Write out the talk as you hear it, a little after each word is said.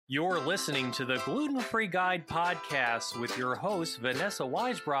You're listening to the Gluten-Free Guide podcast with your hosts, Vanessa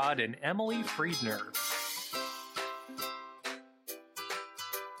Weisbrod and Emily Friedner.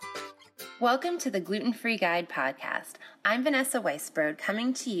 Welcome to the Gluten-Free Guide podcast. I'm Vanessa Weisbrod,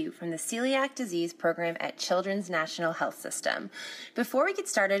 coming to you from the Celiac Disease Program at Children's National Health System. Before we get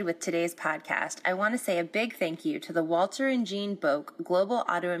started with today's podcast, I want to say a big thank you to the Walter and Jean Boak Global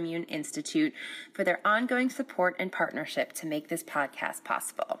Autoimmune Institute for their ongoing support and partnership to make this podcast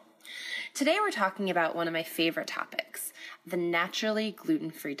possible. Today we're talking about one of my favorite topics, the naturally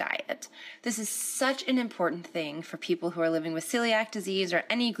gluten-free diet. This is such an important thing for people who are living with celiac disease or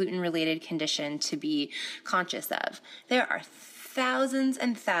any gluten-related condition to be conscious of. There are thousands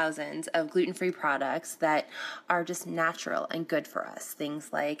and thousands of gluten-free products that are just natural and good for us.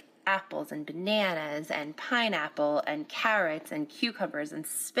 Things like apples and bananas and pineapple and carrots and cucumbers and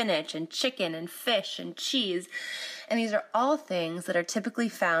spinach and chicken and fish and cheese. And these are all things that are typically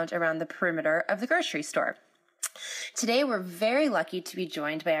found around the perimeter of the grocery store. Today, we're very lucky to be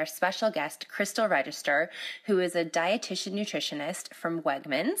joined by our special guest, Krystal Register, who is a dietitian nutritionist from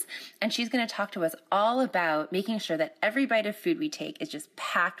Wegmans, and she's going to talk to us all about making sure that every bite of food we take is just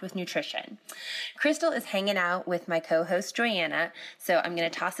packed with nutrition. Krystal is hanging out with my co-host, Joanna, so I'm going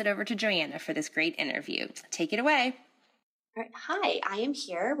to toss it over to Joanna for this great interview. Take it away. All right. Hi, I am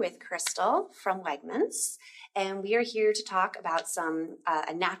here with Krystal from Wegmans, and we are here to talk about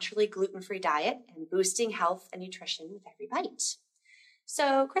a naturally gluten-free diet and boosting health and nutrition with every bite.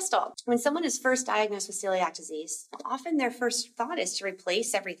 So, Krystal, when someone is first diagnosed with celiac disease, often their first thought is to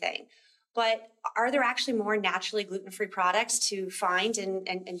replace everything. But are there actually more naturally gluten-free products to find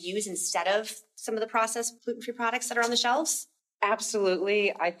and use instead of some of the processed gluten-free products that are on the shelves?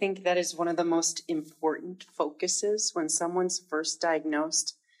 Absolutely. I think that is one of the most important focuses when someone's first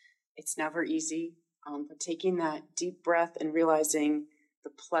diagnosed. It's never easy, but taking that deep breath and realizing the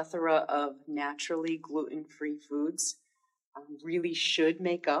plethora of naturally gluten-free foods really should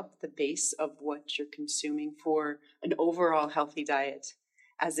make up the base of what you're consuming for an overall healthy diet.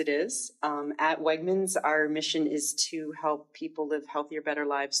 As it is, at Wegmans, our mission is to help people live healthier, better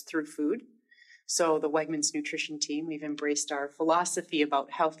lives through food. So the Wegmans nutrition team, we've embraced our philosophy about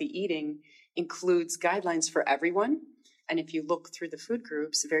healthy eating, includes guidelines for everyone. And if you look through the food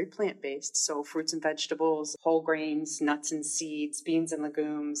groups, very plant-based, so fruits and vegetables, whole grains, nuts and seeds, beans and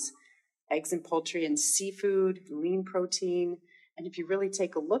legumes, eggs and poultry and seafood, lean protein. And if you really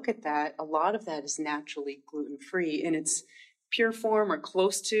take a look at that, a lot of that is naturally gluten-free in its pure form or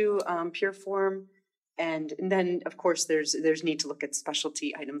close to pure form. And then, of course, there's need to look at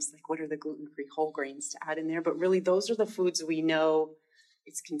specialty items, like what are the gluten-free whole grains to add in there. But really, those are the foods we know.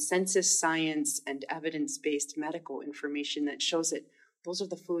 It's consensus science and evidence-based medical information that shows that those are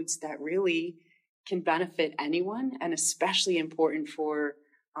the foods that really can benefit anyone, and especially important for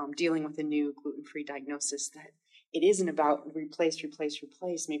dealing with a new gluten-free diagnosis, that it isn't about replace,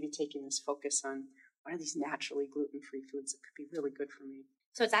 maybe taking this focus on what are these naturally gluten-free foods that could be really good for me.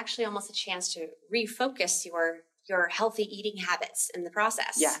 So it's actually almost a chance to refocus your healthy eating habits in the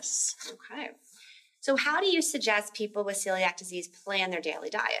process. Yes. Okay. So how do you suggest people with celiac disease plan their daily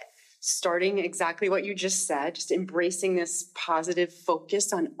diet? Starting exactly what you just said, just embracing this positive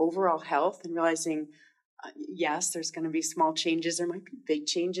focus on overall health and realizing, yes, there's going to be small changes. There might be big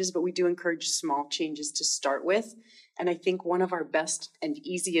changes, but we do encourage small changes to start with. And I think one of our best and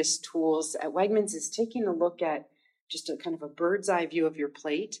easiest tools at Wegmans is taking a look at just a kind of a bird's eye view of your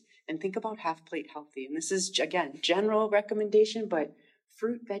plate and think about half plate healthy. And this is, again, general recommendation, but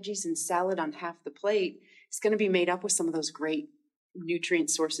fruit, veggies, and salad on half the plate is going to be made up with some of those great nutrient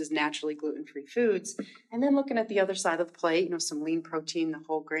sources, naturally gluten-free foods. And then looking at the other side of the plate, some lean protein, the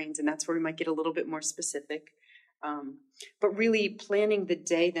whole grains, and that's where we might get a little bit more specific. But really planning the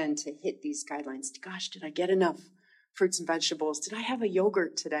day then to hit these guidelines. Gosh, did I get enough fruits and vegetables? Did I have a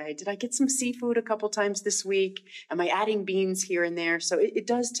yogurt today? Did I get some seafood a couple times this week? Am I adding beans here and there? So it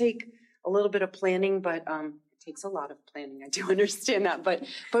does take a little bit of planning, but it takes a lot of planning. I do understand that. But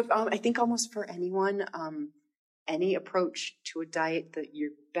I think almost for anyone, any approach to a diet, that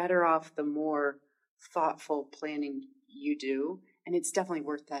you're better off the more thoughtful planning you do. And it's definitely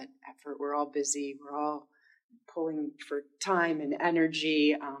worth that effort. We're all busy. We're all pulling for time and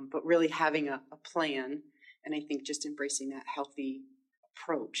energy, but really having a plan. And I think just embracing that healthy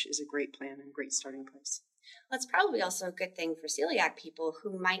approach is a great plan and great starting place. Well, it's probably also a good thing for celiac people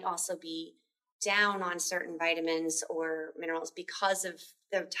who might also be down on certain vitamins or minerals because of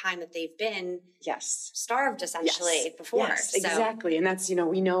the time that they've been starved essentially before. Yes, exactly. And that's,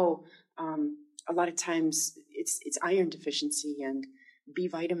 we know a lot of times it's iron deficiency and B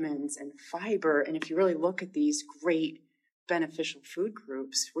vitamins and fiber. And if you really look at these great beneficial food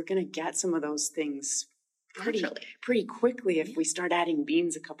groups, we're going to get some of those things Naturally. pretty quickly if we start adding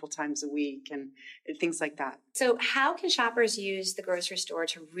beans a couple times a week and things like that. So how can shoppers use the grocery store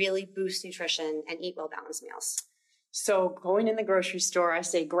to really boost nutrition and eat well-balanced meals? So going in the grocery store, I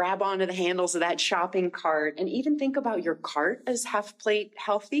say grab onto the handles of that shopping cart and even think about your cart as half plate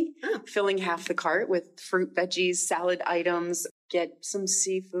healthy, filling half the cart with fruit, veggies, salad items, get some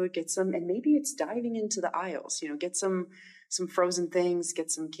seafood, and maybe it's diving into the aisles, get some frozen things,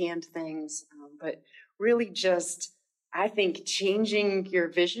 get some canned things, but really just, I think, changing your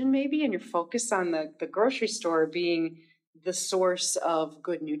vision maybe and your focus on the grocery store being the source of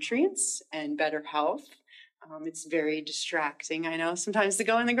good nutrients and better health. It's very distracting, I know, sometimes to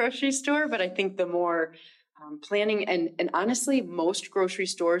go in the grocery store, but I think the more planning and honestly, most grocery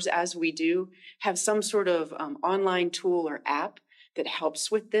stores, as we do, have some sort of online tool or app that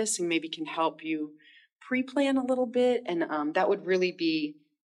helps with this and maybe can help you pre-plan a little bit. And that would really be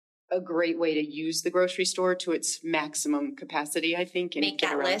a great way to use the grocery store to its maximum capacity, I think. And make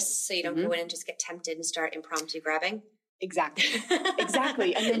that list so you don't go in and just get tempted and start impromptu grabbing.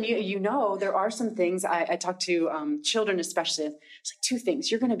 Exactly. And then, there are some things I talk to children, especially. It's like two things.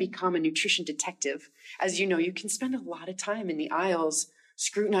 You're going to become a nutrition detective. As you know, you can spend a lot of time in the aisles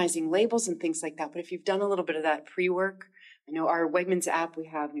scrutinizing labels and things like that. But if you've done a little bit of that pre-work, I know our Wegmans app, we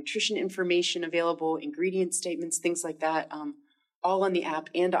have nutrition information available, ingredient statements, things like that, all on the app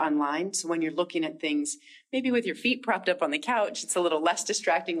and online. So when you're looking at things, maybe with your feet propped up on the couch, it's a little less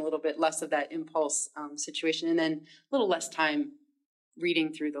distracting, a little bit less of that impulse situation, and then a little less time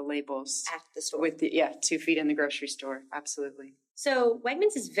reading through the labels. At the store. With 2 feet in the grocery store. Absolutely. So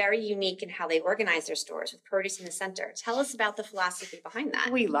Wegmans is very unique in how they organize their stores with produce in the center. Tell us about the philosophy behind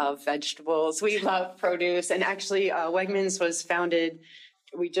that. We love vegetables. We love produce. And actually, Wegmans was founded,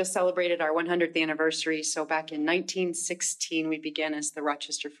 we just celebrated our 100th anniversary. So back in 1916, we began as the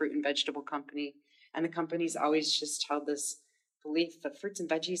Rochester Fruit and Vegetable Company. And the company's always just held this belief that fruits and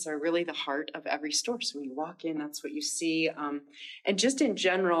veggies are really the heart of every store. So when you walk in, that's what you see. And just in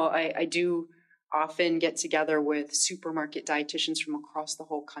general, I do often get together with supermarket dietitians from across the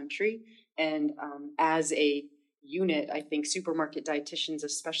whole country. And as a unit, I think supermarket dietitians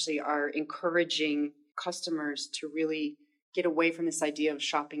especially are encouraging customers to really get away from this idea of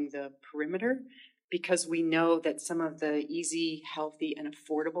shopping the perimeter, because we know that some of the easy, healthy, and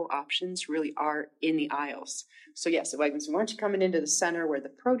affordable options really are in the aisles. So yes, at Wegmans, we want you coming into the center where the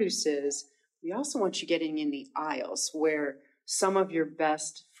produce is. We also want you getting in the aisles where some of your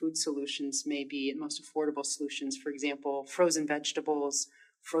best food solutions may be, and most affordable solutions, for example, frozen vegetables,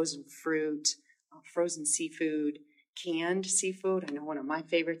 frozen fruit, frozen seafood, canned seafood. I know one of my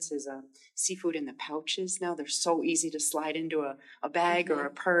favorites is seafood in the pouches now. They're so easy to slide into a bag or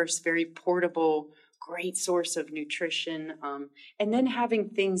a purse, very portable, great source of nutrition. And then having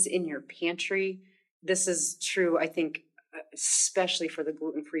things in your pantry. This is true, I think, especially for the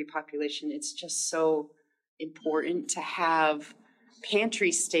gluten-free population. It's just so important to have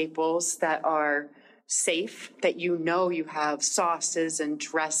pantry staples that are safe, that you have sauces and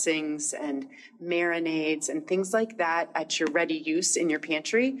dressings and marinades and things like that at your ready use in your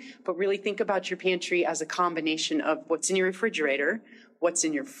pantry. But really think about your pantry as a combination of what's in your refrigerator, what's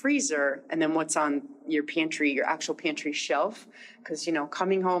in your freezer, and then what's on your pantry, your actual pantry shelf. Because,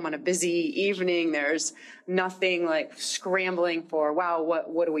 coming home on a busy evening, there's nothing like scrambling for, wow,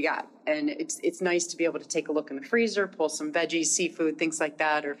 what do we got? And it's nice to be able to take a look in the freezer, pull some veggies, seafood, things like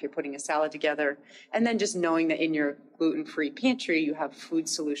that, or if you're putting a salad together. And then just knowing that in your gluten-free pantry, you have food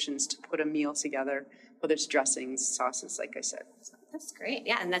solutions to put a meal together, whether it's dressings, sauces, like I said. That's great.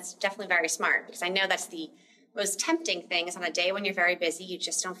 Yeah, and that's definitely very smart, because I know that's the most tempting thing is on a day when you're very busy, you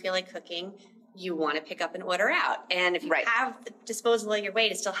just don't feel like cooking, you want to pick up and order out. And if you have the disposal of your way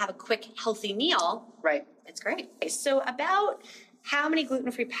to still have a quick, healthy meal, it's great. So about how many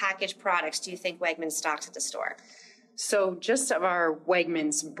gluten-free packaged products do you think Wegmans stocks at the store? So just of our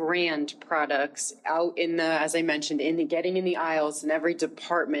Wegmans brand products out as I mentioned, getting in the aisles in every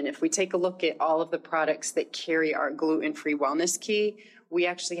department, if we take a look at all of the products that carry our gluten-free wellness key, we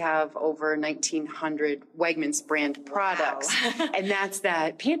actually have over 1,900 Wegmans brand products. Wow. And that's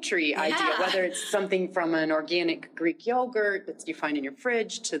that pantry idea, whether it's something from an organic Greek yogurt that you find in your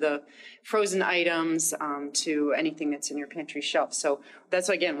fridge to the frozen items to anything that's in your pantry shelf. So that's,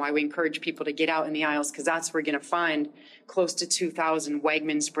 again, why we encourage people to get out in the aisles, because that's where we're going to find close to 2,000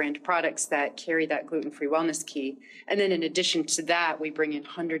 Wegmans brand products that carry that gluten-free wellness key. And then in addition to that, we bring in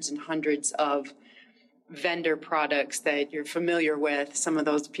hundreds and hundreds of vendor products that you're familiar with. Some of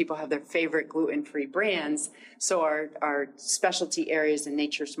those people have their favorite gluten-free brands. So our specialty areas in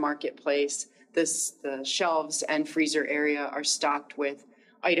Nature's Marketplace, the shelves and freezer area are stocked with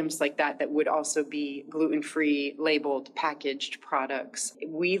items like that would also be gluten-free labeled packaged products.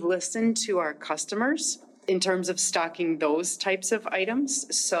 We listen to our customers in terms of stocking those types of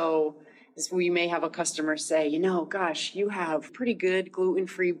items. So we may have a customer say, gosh, you have pretty good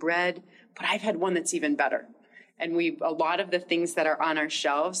gluten-free bread, but I've had one that's even better. And a lot of the things that are on our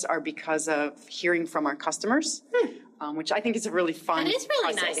shelves are because of hearing from our customers, which I think is a really fun It is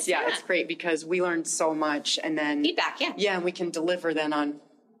really process. nice. Yeah, it's great because we learn so much, and then feedback, yeah, and we can deliver then on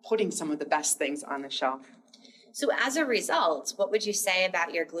putting some of the best things on the shelf. So as a result, what would you say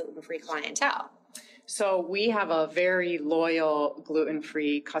about your gluten-free clientele? So we have a very loyal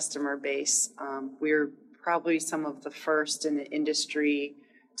gluten-free customer base. We're probably some of the first in the industry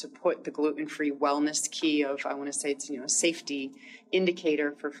to put the gluten-free wellness key of, I want to say it's, a safety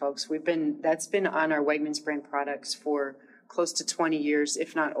indicator for folks. That's been on our Wegmans brand products for close to 20 years,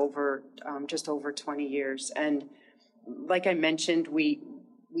 if not over, just over 20 years. And like I mentioned, we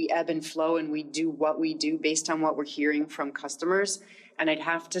ebb and flow, and we do what we do based on what we're hearing from customers. And I'd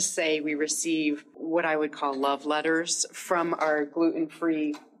have to say we receive what I would call love letters from our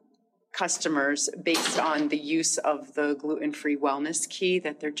gluten-free customers based on the use of the gluten-free wellness key,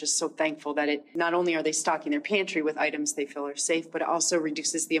 that they're just so thankful that it not only are they stocking their pantry with items they feel are safe, but it also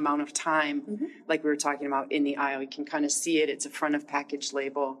reduces the amount of time, like we were talking about, in the aisle. You can kind of see it. It's a front of package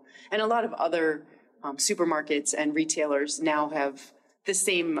label. And a lot of other supermarkets and retailers now have the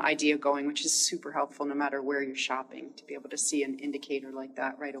same idea going, which is super helpful no matter where you're shopping, to be able to see an indicator like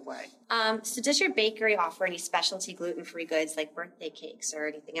that right away. So does your bakery offer any specialty gluten-free goods like birthday cakes or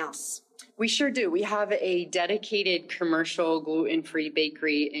anything else? We sure do. We have a dedicated commercial gluten-free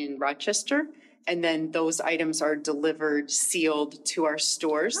bakery in Rochester, and then those items are delivered sealed to our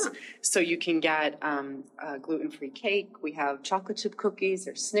stores. So you can get a gluten-free cake. We have chocolate chip cookies,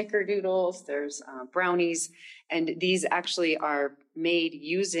 there's snickerdoodles, there's brownies, and these actually are made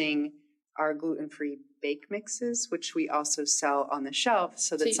using our gluten-free bake mixes, which we also sell on the shelf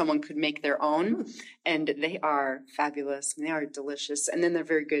so that someone could make their own. And they are fabulous and they are delicious. And then they're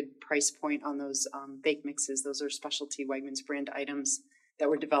very good price point on those bake mixes. Those are specialty Wegmans brand items that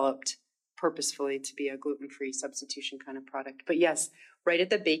were developed purposefully to be a gluten-free substitution kind of product. But yes, right at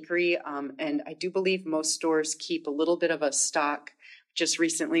the bakery. And I do believe most stores keep a little bit of a stock. Just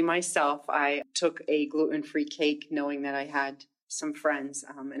recently myself, I took a gluten-free cake knowing that I had some friends,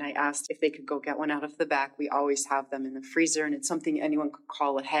 and I asked if they could go get one out of the back. We always have them in the freezer, and it's something anyone could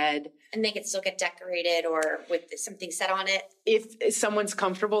call ahead. And they could still get decorated or with something set on it? If someone's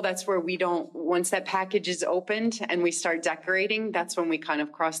comfortable, that's where we don't, once that package is opened and we start decorating, that's when we kind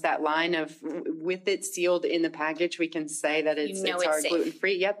of cross that line of, with it sealed in the package, we can say that it's our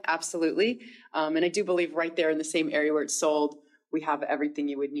gluten-free. Yep, absolutely. And I do believe right there in the same area where it's sold, we have everything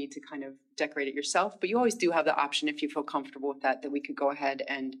you would need to kind of decorate it yourself. But you always do have the option, if you feel comfortable with that we could go ahead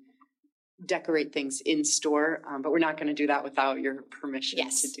and decorate things in store. But we're not going to do that without your permission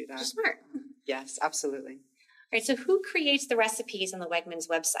to do that. Smart. Yes, absolutely. All right, so who creates the recipes on the Wegmans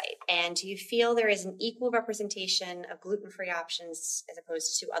website? And do you feel there is an equal representation of gluten-free options as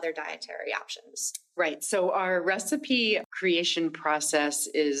opposed to other dietary options? Right. So our recipe creation process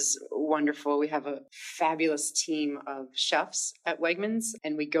is wonderful. We have a fabulous team of chefs at Wegmans,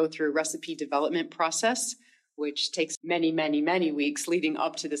 and we go through a recipe development process, which takes many, many, many weeks leading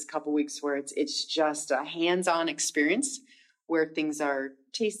up to this couple weeks where it's just a hands-on experience where things are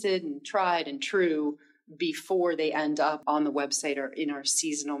tasted and tried and true before they end up on the website or in our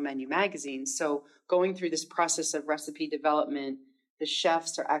seasonal menu magazine. So going through this process of recipe development, the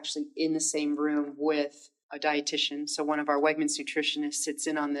chefs are actually in the same room with a dietitian. So one of our Wegmans nutritionists sits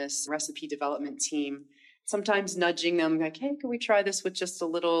in on this recipe development team, sometimes nudging them like, hey, could we try this with just a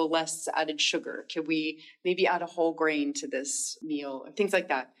little less added sugar? Could we maybe add a whole grain to this meal? Things like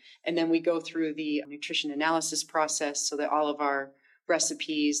that. And then we go through the nutrition analysis process so that all of our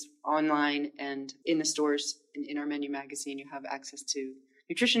recipes online and in the stores and in our menu magazine, you have access to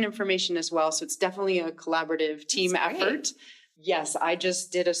nutrition information as well. So it's definitely a collaborative team effort. Yes, I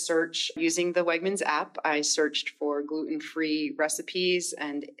just did a search using the Wegmans app. I searched for gluten-free recipes,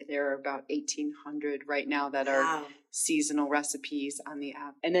 and there are about 1,800 right now that are seasonal recipes on the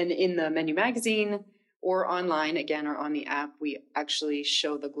app. And then in the menu magazine or online, again, or on the app, we actually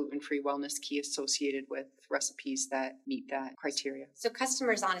show the gluten-free wellness key associated with recipes that meet that criteria. So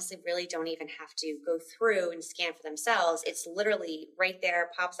customers honestly really don't even have to go through and scan for themselves. It's literally right there,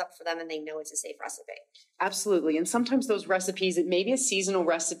 pops up for them, and they know it's a safe recipe. Absolutely. And sometimes those recipes, it may be a seasonal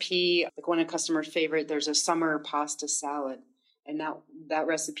recipe, like one of customer's favorite, there's a summer pasta salad. And that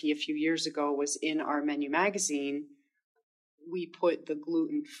recipe a few years ago was in our menu magazine. we put the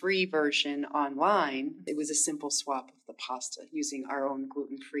gluten-free version online, it was a simple swap of the pasta using our own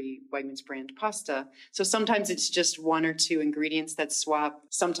gluten-free Wegmans brand pasta. So sometimes it's just one or two ingredients that swap.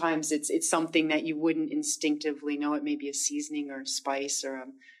 Sometimes it's something that you wouldn't instinctively know. It may be a seasoning or a spice or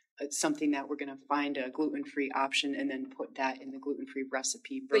something that we're going to find a gluten-free option and then put that in the gluten-free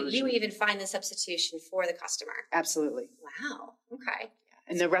recipe version. But you even find the substitution for the customer. Absolutely. Wow. Okay.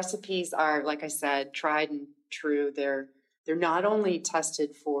 And the recipes are, like I said, tried and true. They're not only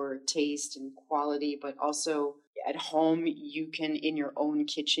tested for taste and quality, but also at home, you can, in your own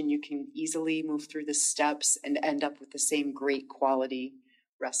kitchen, you can easily move through the steps and end up with the same great quality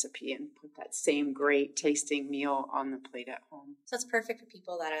recipe and put that same great tasting meal on the plate at home. So it's perfect for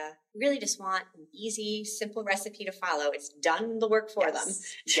people that really just want an easy, simple recipe to follow. It's done the work for them.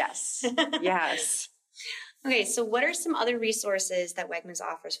 Yes. Yes. Okay, so what are some other resources that Wegmans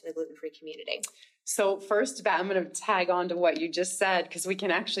offers for the gluten-free community? So first, I'm going to tag on to what you just said, because we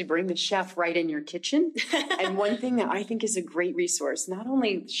can actually bring the chef right in your kitchen. And one thing that I think is a great resource, not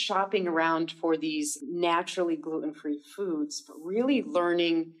only shopping around for these naturally gluten-free foods, but really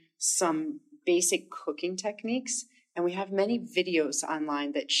learning some basic cooking techniques. And we have many videos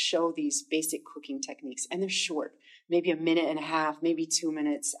online that show these basic cooking techniques, and they're short, maybe a minute and a half, maybe 2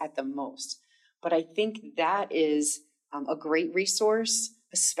 minutes at the most. But I think that is a great resource,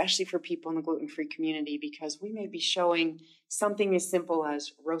 especially for people in the gluten-free community, because we may be showing something as simple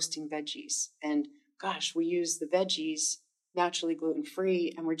as roasting veggies. And gosh, we use the veggies naturally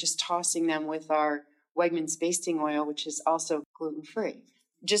gluten-free, and we're just tossing them with our Wegmans basting oil, which is also gluten-free.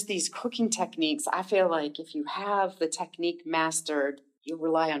 Just these cooking techniques, I feel like if you have the technique mastered, you'll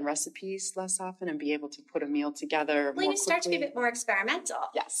rely on recipes less often and be able to put a meal together Well, more you start to be a quickly. bit more experimental.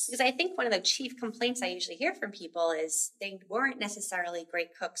 Yes. Because I think one of the chief complaints I usually hear from people is they weren't necessarily great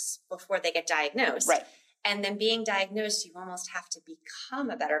cooks before they get diagnosed. Right. And then being diagnosed, you almost have to become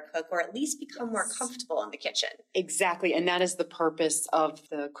a better cook, or at least become more comfortable in the kitchen. Exactly. And that is the purpose of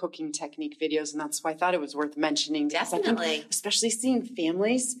the cooking technique videos. And that's why I thought it was worth mentioning. Definitely. I think, especially seeing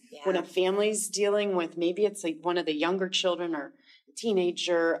families, when a family's dealing with, maybe it's like one of the younger children or a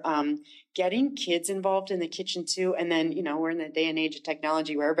teenager, getting kids involved in the kitchen too. And then, we're in the day and age of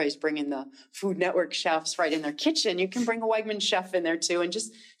technology where everybody's bringing the Food Network chefs right in their kitchen. You can bring a Wegmans chef in there too. And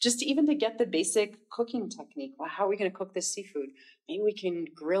just even to get the basic cooking technique. Well, how are we going to cook this seafood? Maybe we can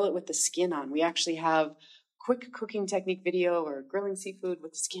grill it with the skin on. We actually have quick cooking technique video or grilling seafood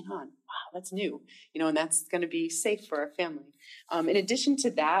with the skin on. Wow, that's new. And that's going to be safe for our family. In addition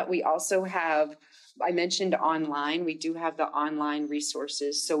to that, we also have, I mentioned online, we do have the online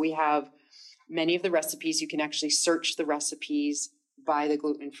resources. So we have many of the recipes. You can actually search the recipes by the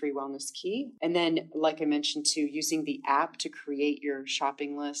gluten-free wellness key. And then, like I mentioned too, using the app to create your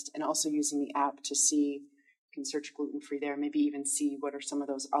shopping list, and also using the app to see, you can search gluten-free there, maybe even see what are some of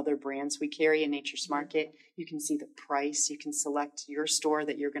those other brands we carry in Nature's Market. You can see the price. You can select your store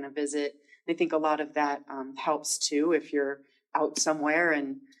that you're going to visit. I think a lot of that helps too. If you're out somewhere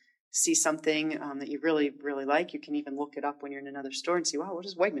and see something that you really, really like, you can even look it up when you're in another store and see, wow, what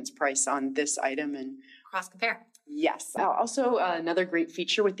is Wegmans price on this item? And cross compare. Yes. Also, another great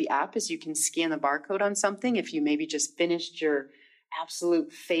feature with the app is you can scan the barcode on something. If you maybe just finished your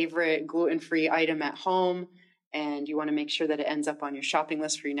absolute favorite gluten-free item at home and you want to make sure that it ends up on your shopping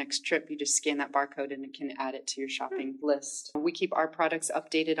list for your next trip, you just scan that barcode and it can add it to your shopping list. We keep our products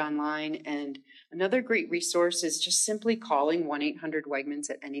updated online. And another great resource is just simply calling 1-800-WEGMANS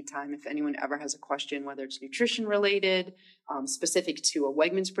at any time if anyone ever has a question, whether it's nutrition related, specific to a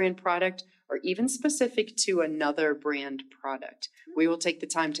Wegmans brand product, or even specific to another brand product. We will take the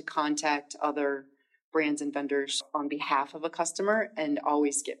time to contact other brands and vendors on behalf of a customer and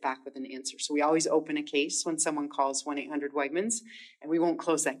always get back with an answer. So we always open a case when someone calls 1-800-WEGMANS, and we won't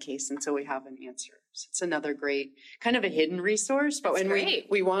close that case until we have an answer. So it's another great, kind of a hidden resource, but when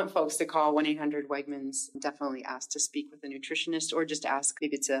we want folks to call 1-800-WEGMANS, definitely ask to speak with a nutritionist, or just ask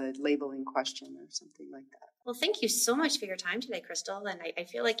if it's a labeling question or something like that. Well, thank you so much for your time today, Krystal. And I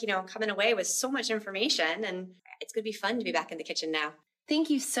feel like, coming away with so much information, and it's going to be fun to be back in the kitchen now.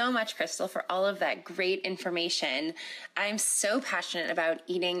 Thank you so much, Krystal, for all of that great information. I'm so passionate about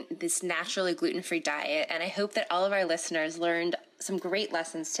eating this naturally gluten-free diet, and I hope that all of our listeners learned some great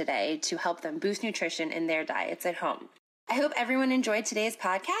lessons today to help them boost nutrition in their diets at home. I hope everyone enjoyed today's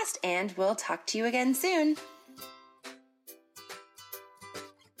podcast, and we'll talk to you again soon.